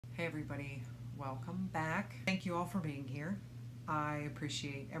Hey everybody, welcome back. Thank you all for being here. I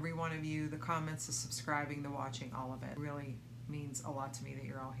appreciate every one of you, the comments, the subscribing, the watching, all of it. It really means a lot to me that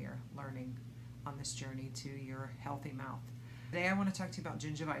you're all here learning on this journey to your healthy mouth. Today I want to talk to you about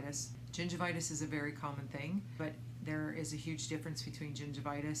gingivitis. Gingivitis is a very common thing, but there is a huge difference between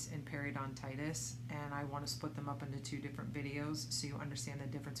gingivitis and periodontitis, and I want to split them up into two different videos so you understand the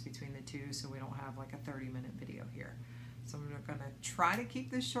difference between the two, so we don't have like a 30-minute video here. So I'm going to try to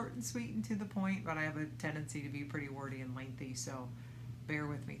keep this short and sweet and to the point, but I have a tendency to be pretty wordy and lengthy, so bear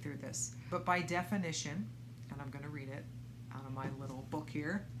with me through this. But by definition, and I'm going to read it out of my little book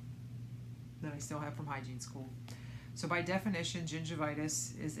here that I still have from hygiene school. So by definition,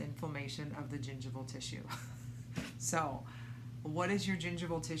 gingivitis is inflammation of the gingival tissue. So what is your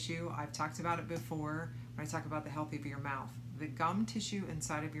gingival tissue? I've talked about it before when I talk about the health of your mouth. The gum tissue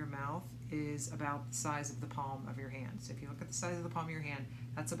inside of your mouth is about the size of the palm of your hand. So if you look at the size of the palm of your hand,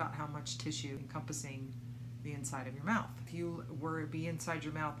 that's about how much tissue encompassing the inside of your mouth. If you were to be inside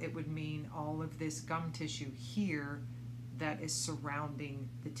your mouth, it would mean all of this gum tissue here that is surrounding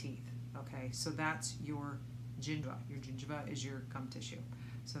the teeth. Okay, so that's your gingiva. Your gingiva is your gum tissue.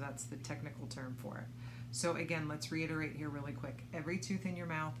 So that's the technical term for it. So again, let's reiterate here really quick. Every tooth in your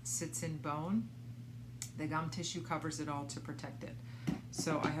mouth sits in bone. The gum tissue covers it all to protect it.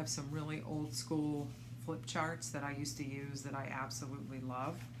 So I have some really old school flip charts that I used to use that I absolutely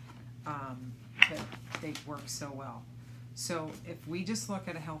love. But they work so well. So if we just look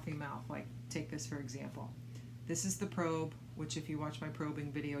at a healthy mouth, like take this for example. This is the probe, which if you watch my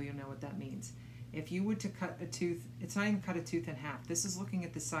probing video, you'll know what that means. If you were to cut a tooth, it's not even cut a tooth in half. This is looking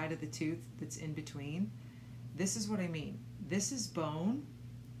at the side of the tooth that's in between. This is what I mean. This is bone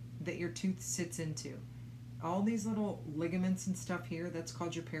that your tooth sits into. All these little ligaments and stuff here, that's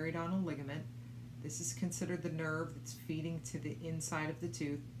called your periodontal ligament. This is considered the nerve that's feeding to the inside of the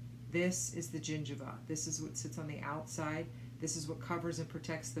tooth. This is the gingiva. This is what sits on the outside. This is what covers and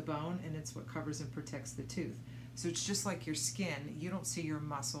protects the bone, and it's what covers and protects the tooth. So it's just like your skin. You don't see your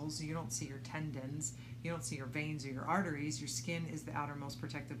muscles, you don't see your tendons, you don't see your veins or your arteries. Your skin is the outermost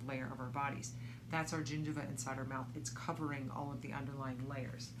protective layer of our bodies. That's our gingiva inside our mouth. It's covering all of the underlying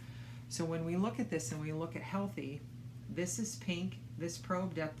layers. So when we look at this and we look at healthy, this is pink. This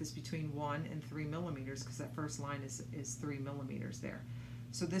probe depth is between 1 and 3 millimeters because that first line is 3 millimeters there.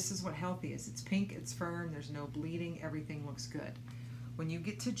 So this is what healthy is. It's pink, it's firm, there's no bleeding, everything looks good. When you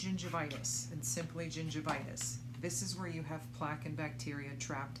get to gingivitis, and simply gingivitis, this is where you have plaque and bacteria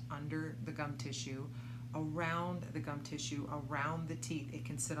trapped under the gum tissue, around the gum tissue, around the teeth. It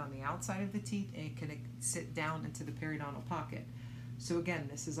can sit on the outside of the teeth and it can sit down into the periodontal pocket. So again,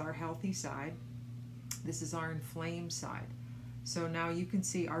 this is our healthy side. This is our inflamed side. So now you can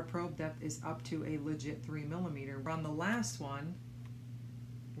see our probe depth is up to a legit 3 millimeter. On the last one,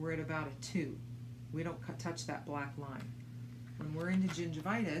 we're at about a 2. We don't touch that black line. When we're into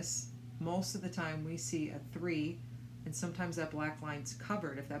gingivitis, most of the time we see a 3, and sometimes that black line's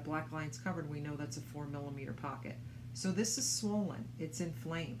covered. If that black line's covered, we know that's a 4 millimeter pocket. So this is swollen. It's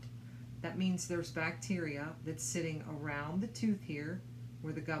inflamed. That means there's bacteria that's sitting around the tooth here,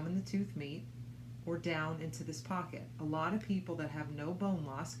 where the gum and the tooth meet, or down into this pocket. A lot of people that have no bone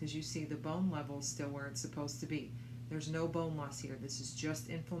loss, because you see the bone level is still where it's supposed to be. There's no bone loss here. This is just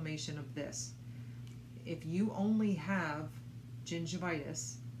inflammation of this. If you only have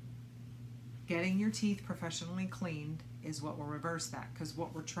gingivitis, getting your teeth professionally cleaned is what will reverse that, because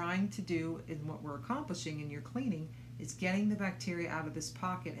what we're trying to do and what we're accomplishing in your cleaning is getting the bacteria out of this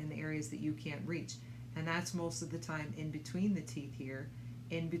pocket in the areas that you can't reach. And that's most of the time in between the teeth here,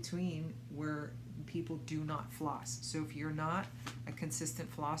 in between where people do not floss. So if you're not a consistent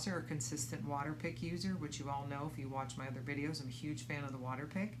flosser or consistent water pick user, which you all know if you watch my other videos, I'm a huge fan of the water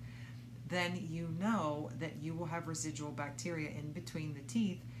pick, then you know that you will have residual bacteria in between the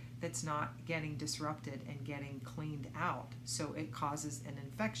teeth that's not getting disrupted and getting cleaned out. So it causes an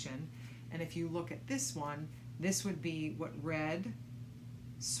infection. And if you look at this one, this would be what red,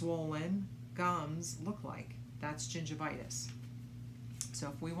 swollen gums look like. That's gingivitis.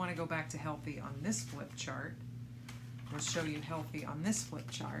 So if we want to go back to healthy on this flip chart, we'll show you healthy on this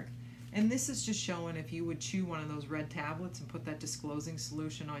flip chart. And this is just showing if you would chew one of those red tablets and put that disclosing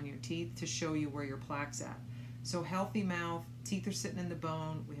solution on your teeth to show you where your plaque's at. So healthy mouth, teeth are sitting in the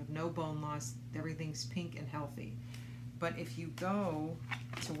bone, we have no bone loss, everything's pink and healthy. But if you go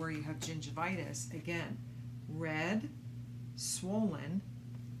to where you have gingivitis, again, red, swollen,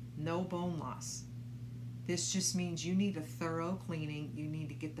 no bone loss. This just means you need a thorough cleaning. You need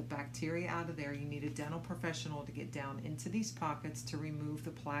to get the bacteria out of there. You need a dental professional to get down into these pockets to remove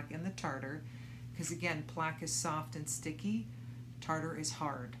the plaque and the tartar. Because again, plaque is soft and sticky. Tartar is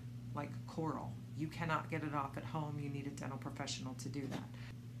hard. like coral. You cannot get it off at home. You need a dental professional to do that.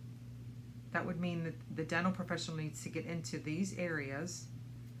 That would mean that the dental professional needs to get into these areas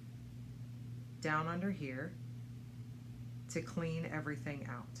down under here to clean everything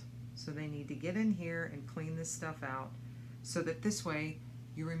out. So they need to get in here and clean this stuff out so that this way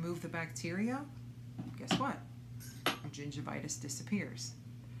you remove the bacteria. Guess what? Your gingivitis disappears.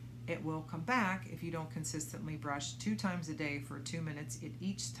 It will come back if you don't consistently brush 2 times a day for 2 minutes at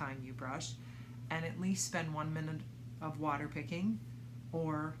each time you brush, and at least spend 1 minute of water picking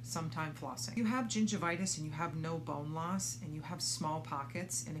or sometime flossing. If you have gingivitis and you have no bone loss and you have small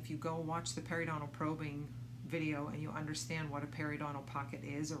pockets, and if you go watch the periodontal probing video and you understand what a periodontal pocket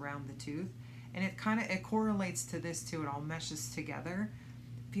is around the tooth, and it correlates to this too, it all meshes together.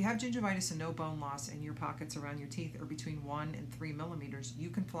 If you have gingivitis and no bone loss and your pockets around your teeth are between 1 and 3 millimeters, you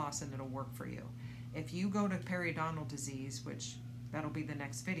can floss and it'll work for you. If you go to periodontal disease, which that'll be the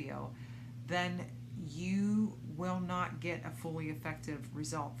next video, then you will not get a fully effective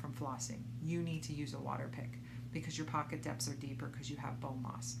result from flossing. You need to use a water pick because your pocket depths are deeper because you have bone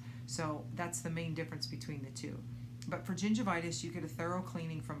loss. So that's the main difference between the two. But for gingivitis, you get a thorough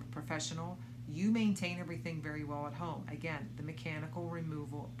cleaning from a professional. You maintain everything very well at home. Again, the mechanical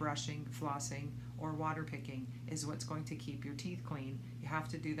removal, brushing, flossing, or water picking is what's going to keep your teeth clean. You have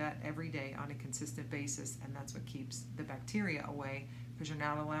to do that every day on a consistent basis, and that's what keeps the bacteria away, because you're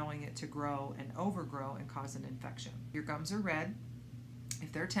not allowing it to grow and overgrow and cause an infection. Your gums are red,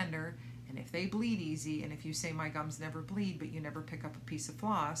 if they're tender, and if they bleed easy, and if you say my gums never bleed but you never pick up a piece of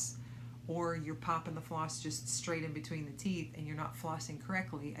floss, or you're popping the floss just straight in between the teeth and you're not flossing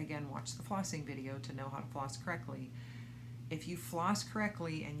correctly, again, watch the flossing video to know how to floss correctly. If you floss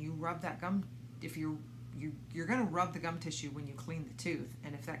correctly and you rub that gum, if you're going to rub the gum tissue when you clean the tooth,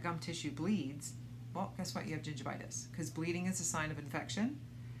 and if that gum tissue bleeds, well, guess what? You have gingivitis, because bleeding is a sign of infection,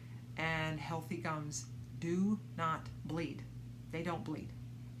 and healthy gums do not bleed. They don't bleed.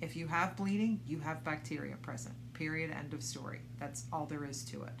 If you have bleeding, you have bacteria present. Period. End of story. That's all there is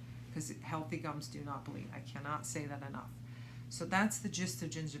to it, because healthy gums do not bleed. I cannot say that enough. So that's the gist of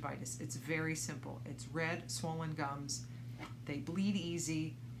gingivitis. It's very simple. It's red, swollen gums. They bleed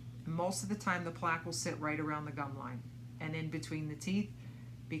easy. Most of the time, the plaque will sit right around the gum line and in between the teeth,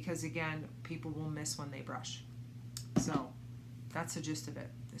 because again, people will miss when they brush. So that's the gist of it.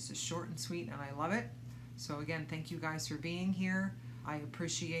 This is short and sweet, and I love it. So again, thank you guys for being here. I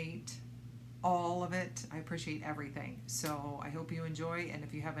appreciate all of it. I appreciate everything. So I hope you enjoy, and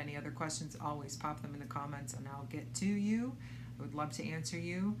if you have any other questions, always pop them in the comments and I'll get to you. I would love to answer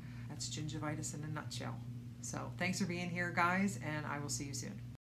you. That's gingivitis in a nutshell. So thanks for being here, guys, and I will see you soon.